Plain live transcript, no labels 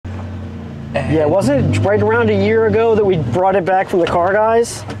Yeah, wasn't it right around a year ago that we brought it back from the car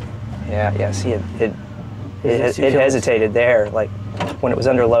guys? Yeah, see it hesitated there, like when it was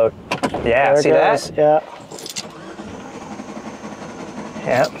under load. Yeah, see that? Yeah.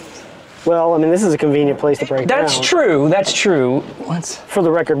 Yeah. Well, I mean, this is a convenient place to break down. That's true. That's true. For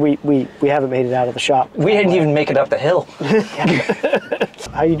the record, we haven't made it out of the shop. We didn't even make it up the hill.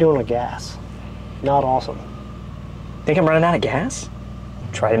 How you doing with gas? Not awesome. Think I'm running out of gas?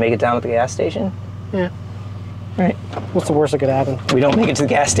 Try to make it down at the gas station? Yeah. Right. What's the worst that could happen? We don't make it to the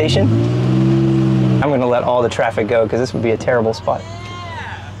gas station? I'm going to let all the traffic go because this would be a terrible spot.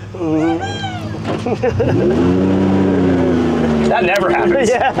 That never happens.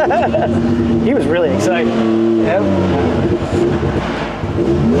 Yeah. He was really excited. Yep.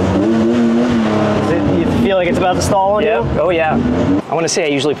 You feel like it's about to stall on you? Oh yeah. I want to say I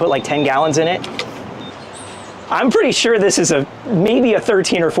usually put like 10 gallons in it. I'm pretty sure this is maybe a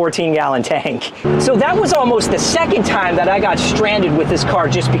 13 or 14 gallon tank. So that was almost the second time that I got stranded with this car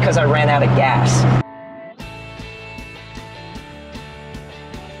just because I ran out of gas.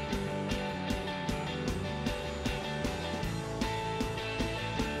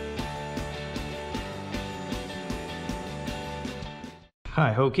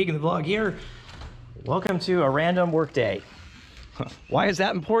 Hi, Ho Keegan the vlog here. Welcome to a random work day. Why is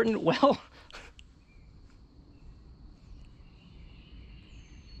that important? Well,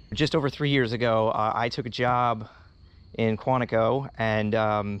 just over 3 years ago, I took a job in Quantico, and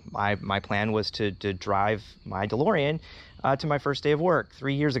my plan was to drive my DeLorean to my first day of work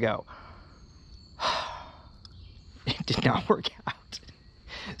 3 years ago. It did not work out.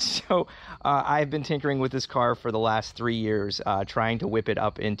 So I've been tinkering with this car for the last 3 years, trying to whip it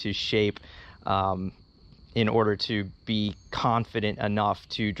up into shape in order to be confident enough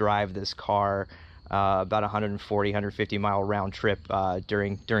to drive this car about 140, 150 mile round trip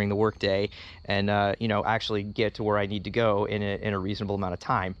during the workday, and you know, actually get to where I need to go in a reasonable amount of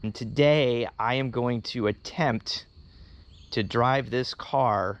time. And today I am going to attempt to drive this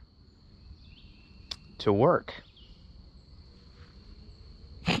car to work.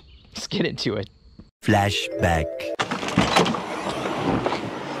 Let's get into it. Flashback.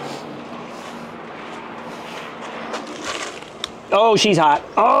 Oh, she's hot.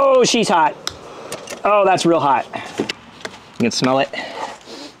 Oh, she's hot. Oh, that's real hot. You can smell it.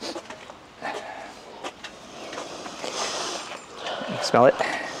 Smell it?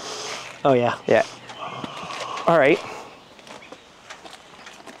 Oh, yeah. Yeah. All right.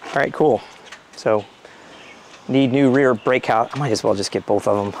 All right, cool. So, need new rear brake caliper. I might as well just get both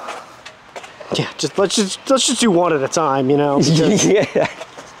of them. Yeah, let's just do one at a time, you know. Yeah.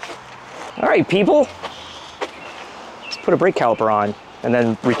 All right, people. Let's put a brake caliper on and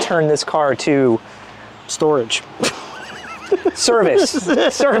then return this car to storage. Service.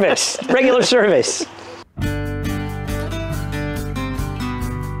 Service. Regular service.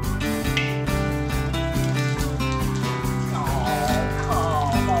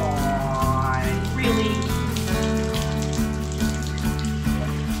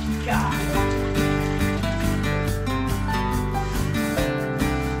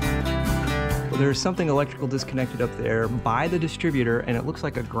 There's something electrical disconnected up there by the distributor, and it looks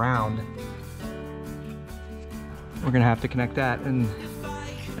like a ground. We're gonna have to connect that and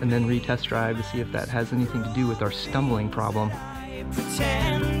then retest drive to see if that has anything to do with our stumbling problem.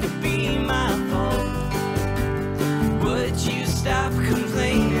 Pretend to be my fault. Would you stop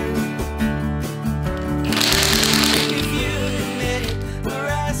complaining? If you admit the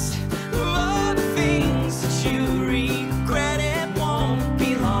rest of all the things that you regret, it won't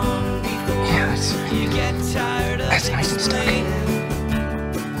be long before you get tired of that's nice and stuck.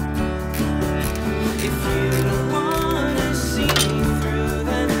 If you don't wanna see through,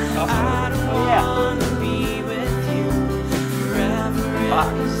 then I don't wanna be with you forever.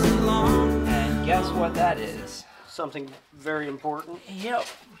 Is long. And guess what that is? Something very important. Yep.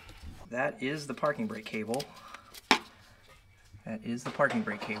 That is the parking brake cable. That is the parking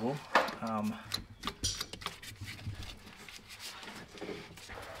brake cable.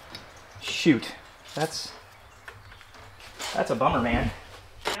 Shoot. That's a bummer, man.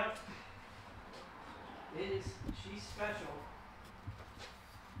 Yep. She's special.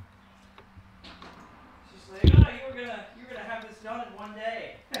 She's like, oh, you're gonna have this done in one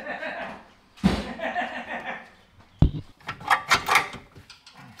day.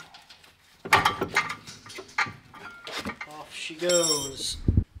 Off she goes.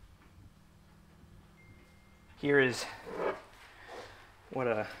 Here is what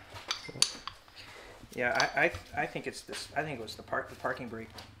a. Yeah, I think it's this. I think it was the parking brake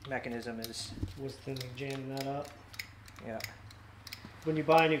mechanism is. Was thinking jamming that up. Yeah. when you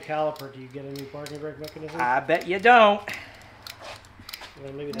buy a new caliper, do you get a new parking brake mechanism? I bet you don't.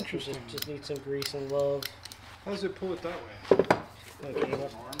 Well, maybe that just needs some grease and love. How does it pull it that way? Like cable.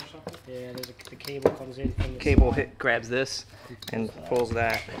 Arm or something? Yeah, the cable comes in from the Cable side. grabs this and pulls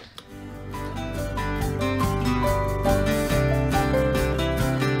that.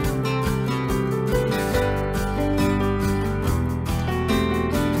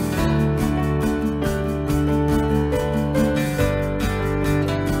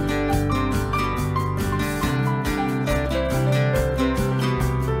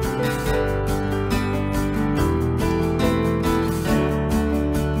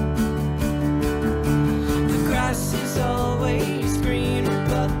 The grass is always greener,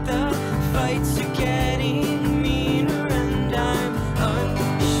 but the fights are getting meaner, and I'm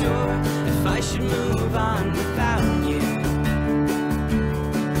unsure if I should move on without you.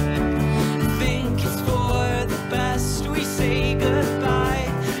 I think it's for the best we say goodbye.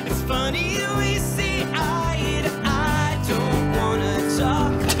 It's funny we see eye to eye. Don't wanna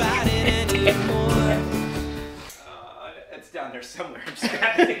talk about it anymore. It's down there somewhere. I'm just gonna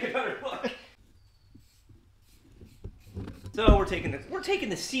have to take another look. So we're taking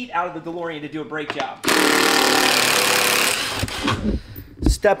the seat out of the DeLorean to do a brake job.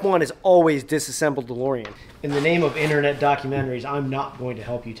 Step one is always disassemble DeLorean. In the name of internet documentaries, I'm not going to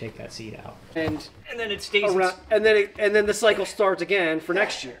help you take that seat out. And And then it stays. around, and then the cycle starts again for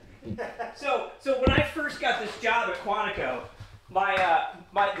next year. So when I first got this job at Quantico, my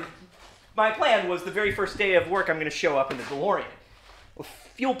plan was the very first day of work I'm going to show up in the DeLorean. Well,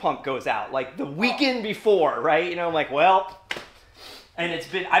 fuel pump goes out like the weekend before, right? You know, I'm like, well, and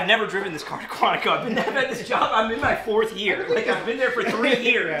I've never driven this car to Quantico. I've had this job. I'm in my 4th year. Like I've been there for 3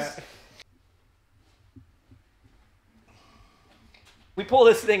 years. Yeah. We pull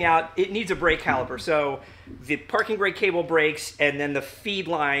this thing out, it needs a brake caliper. So the parking brake cable breaks, and then the feed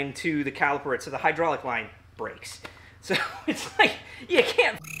line to the caliper, so the hydraulic line breaks. So it's like, you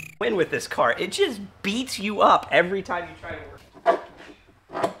can't win with this car. It just beats you up every time you try to work.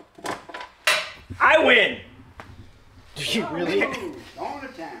 I win! Do you really? On to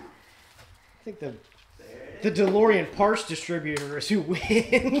town. I think the DeLorean parts distributor is who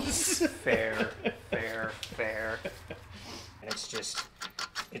wins. Fair.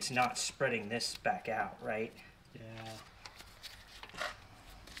 It's not spreading this back out, right? Yeah.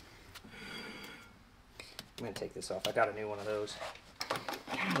 I'm gonna take this off. I got a new one of those.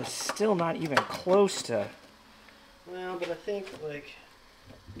 God, it's still not even close to. Well, but I think like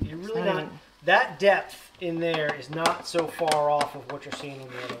you're really not not. even- That depth in there is not so far off of what you're seeing on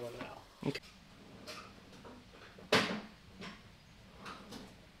the other one now. Okay.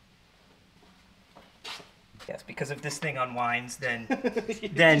 Yes, because if this thing unwinds, then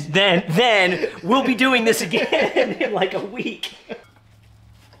then we'll be doing this again in like a week.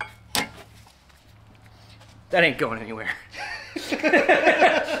 That ain't going anywhere.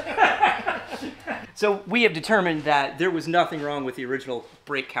 So we have determined that there was nothing wrong with the original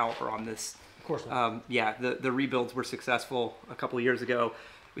brake caliper on this. Of course not. Yeah, the rebuilds were successful a couple of years ago.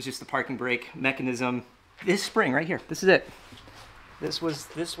 It was just the parking brake mechanism. This spring right here, this is it. This was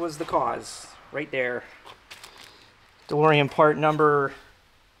the cause right there. DeLorean part number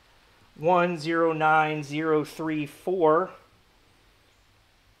 109034.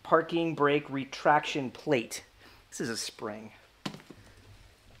 Parking brake retraction plate. This is a spring.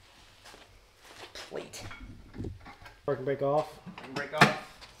 Plate. Parking brake off, Parking brake off.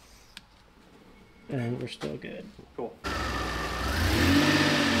 and we're still good. Cool.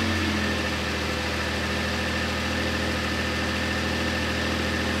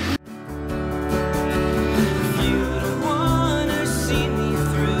 If you don't wanna see me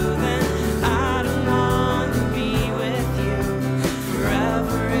through, then I don't wanna be with you.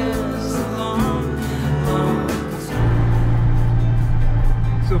 Forever is a long, long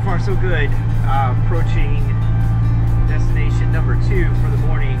time. So far, so good. Approaching destination number 2 for the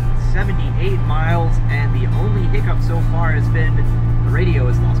morning. 78 miles, and the only hiccup so far has been the radio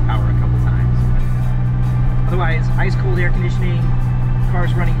has lost power a couple times. Otherwise, ice cold air conditioning,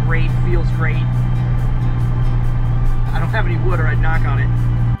 car's running great, feels great. I don't have any wood or I'd knock on it.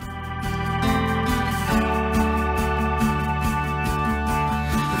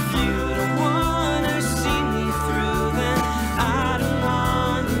 If you don't wanna see me through, then I don't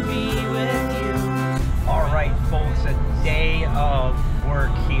wanna be with you. All right, folks, a day of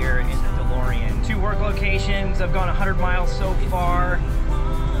work here in the DeLorean. 2 work locations. I've gone 100 miles so far.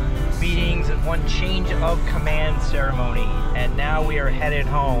 Meetings and 1 change of command ceremony. And now we are headed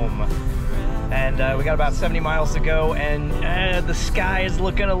home. And we got about 70 miles to go, and the sky is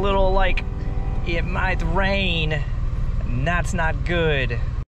looking a little like it might rain. And that's not good.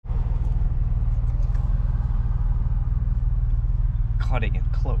 Cutting it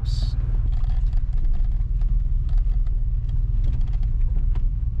close.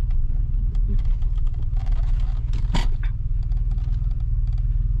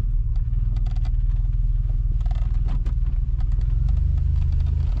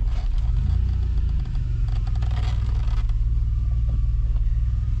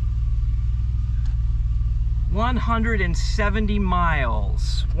 $170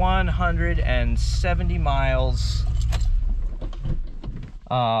 miles. 170 miles.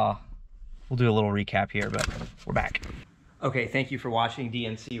 We'll do a little recap here, but we're back. Okay, thank you for watching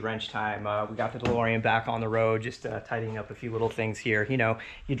DNC Wrench Time. We got the DeLorean back on the road, just tidying up a few little things here. You know,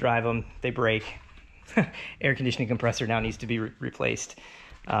 you drive them, they break. Air conditioning compressor now needs to be replaced.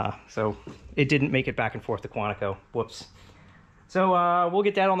 So it didn't make it back and forth to Quantico. Whoops. So we'll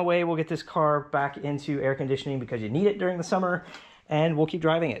get that on the way. We'll get this car back into air conditioning because you need it during the summer, and we'll keep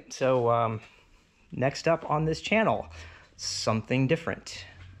driving it. So next up on this channel, something different.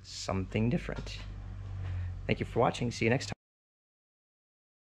 Something different. Thank you for watching. See you next time.